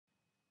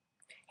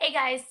Hey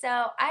guys, so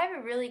I have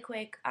a really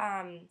quick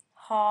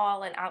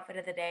haul and outfit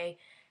of the day.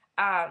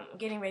 I'm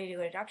getting ready to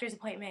go to a doctor's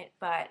appointment,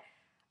 but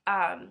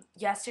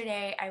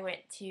yesterday I went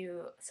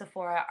to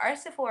Sephora. Our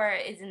Sephora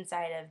is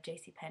inside of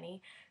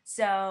JCPenney.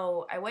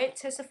 So I went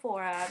to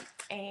Sephora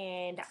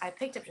and I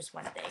picked up just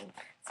one thing.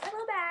 It's my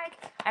little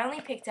bag. I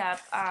only picked up,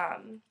 I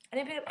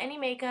didn't pick up any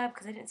makeup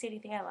because I didn't see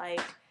anything I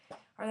liked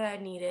or that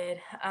I needed.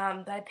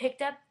 But I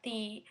picked up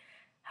the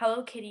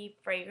Hello Kitty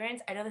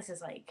fragrance. I know this is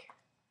like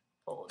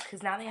old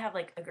because now they have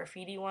like a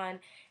graffiti one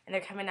and they're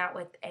coming out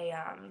with a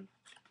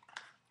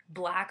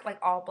black, like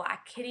all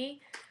black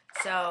kitty.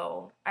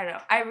 So I don't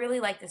know, I really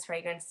like this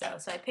fragrance though,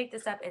 so I picked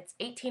this up. It's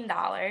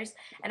 $18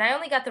 and I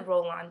only got the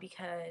roll-on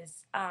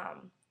because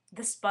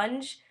the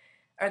sponge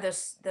or the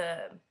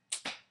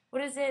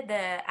what is it,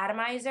 the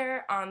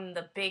atomizer on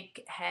the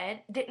big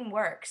head didn't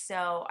work,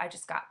 so I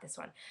just got this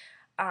one.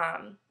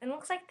 It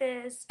looks like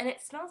this and it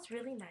smells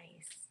really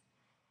nice.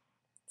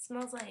 It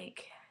smells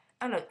like,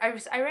 I don't know.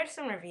 I read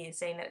some reviews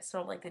saying that it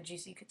smelled like the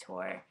Juicy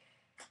Couture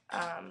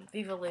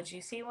Viva La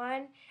Juicy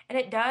one, and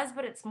it does,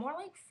 but it's more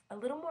like a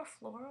little more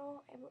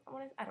floral.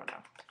 I don't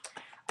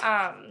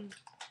know.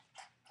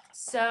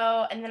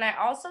 So, and then I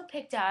also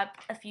picked up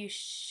a few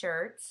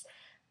shirts.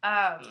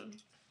 Um,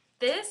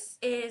 this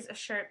is a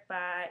shirt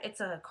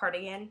it's a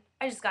cardigan.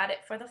 I just got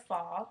it for the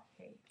fall.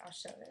 Okay, I'll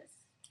show this.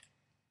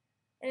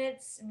 And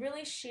it's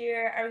really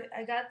sheer.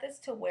 I got this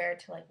to wear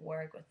to like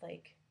work with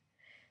like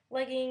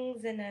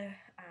leggings and a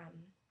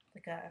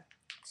like a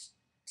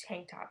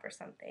tank top or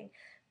something.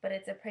 But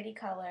it's a pretty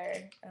color,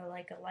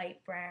 like a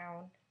light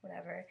brown,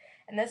 whatever.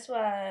 And this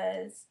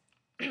was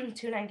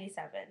 $2.97.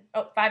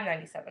 Oh,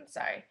 $5.97.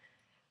 Sorry.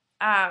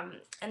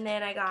 And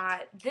then I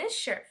got this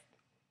shirt,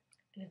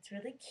 and it's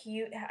really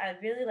cute. I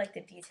really like the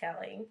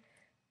detailing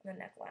on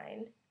the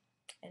neckline,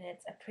 and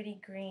it's a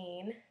pretty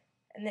green,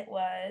 and it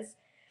was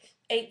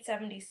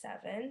 $8.77.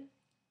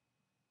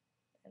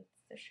 That's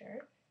the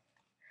shirt.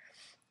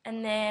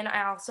 And then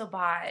I also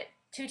bought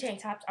two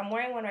tank tops. I'm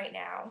wearing one right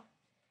now.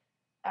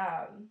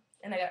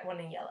 And I got one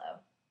in yellow.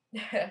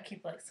 I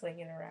keep like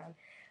swinging around.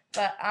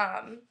 But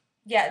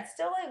yeah, it's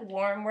still like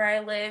warm where I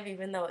live,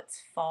 even though it's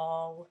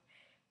fall.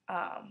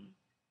 Um,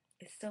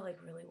 it's still like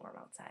really warm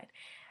outside.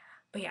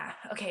 But yeah,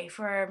 okay,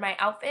 for my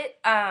outfit,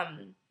 I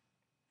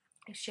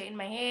straightened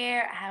my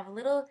hair. I have a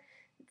little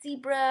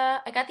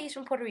zebra. I got these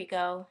from Puerto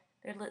Rico.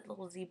 They're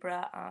little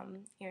zebra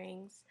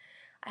earrings.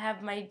 I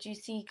have my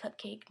juicy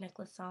cupcake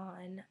necklace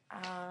on.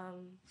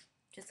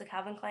 Just a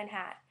Calvin Klein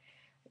hat.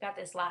 I got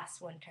this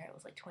last winter. It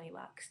was like 20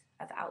 bucks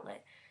at the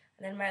outlet.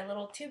 And then my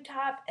little tube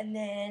top, and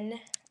then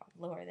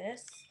I'll lower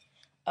this.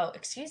 Oh,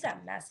 excuse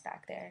that mess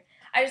back there.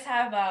 I just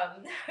have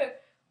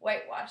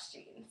whitewashed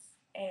jeans,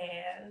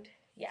 and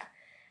yeah,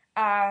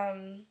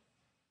 um,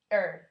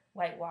 or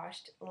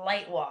whitewashed,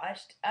 light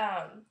washed.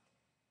 I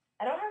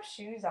don't have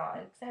shoes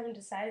on because I haven't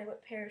decided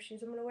what pair of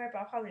shoes I'm gonna wear, but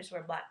I'll probably just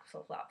wear black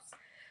flip flops.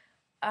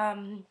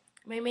 Um,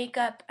 my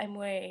makeup, I'm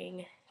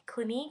wearing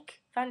Clinique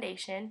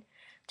foundation,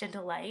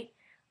 Gentle Light.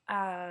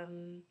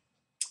 Um,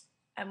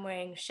 I'm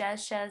wearing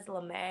Chez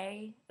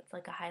Lame. It's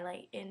like a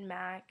highlight in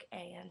MAC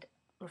and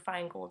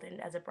Refined Golden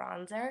as a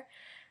bronzer.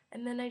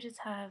 And then I just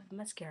have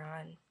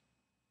mascara on.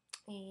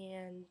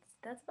 And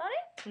that's about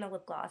it. No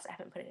lip gloss. I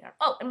haven't put it on.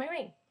 Oh, and my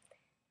ring.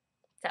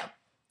 So,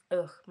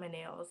 ugh, my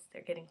nails.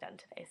 They're getting done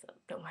today, so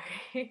don't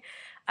worry.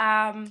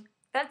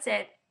 That's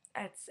it.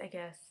 I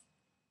guess.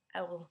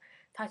 I will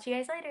talk to you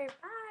guys later.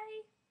 Bye.